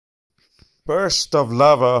Burst of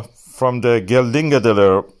lava from the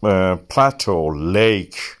Geldingadalir plateau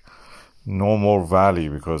lake. No more valley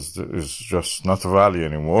because it's just not a valley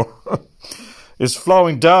anymore. It's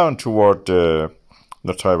flowing down toward the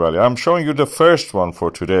Natthagi Valley. I'm showing you the first one for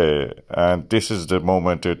today, and this is the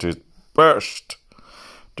moment it burst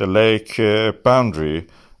the lake boundary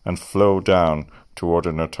and flow down toward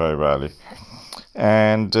the Natthagi Valley.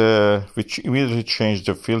 And which immediately changed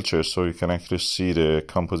the filter so you can actually see the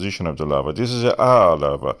composition of the lava. This is a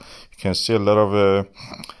lava. You can see a lot of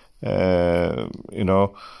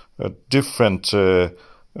different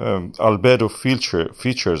albedo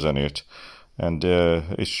features on it, and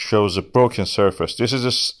it shows a broken surface. This is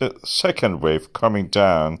a second wave coming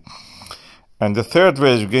down, and the third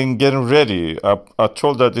wave is getting ready. I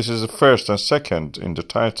told that this is the first and second in the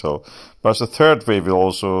title, but the third wave will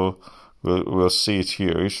also we'll see it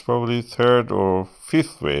here. It's probably third or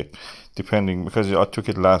fifth wave, depending, because I took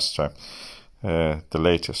it last time, the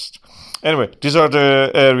latest. Anyway, these are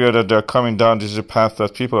the area that they're coming down. This is a path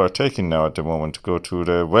that people are taking now at the moment to go to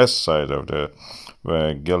the west side of the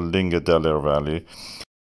Geldingadalir Valley.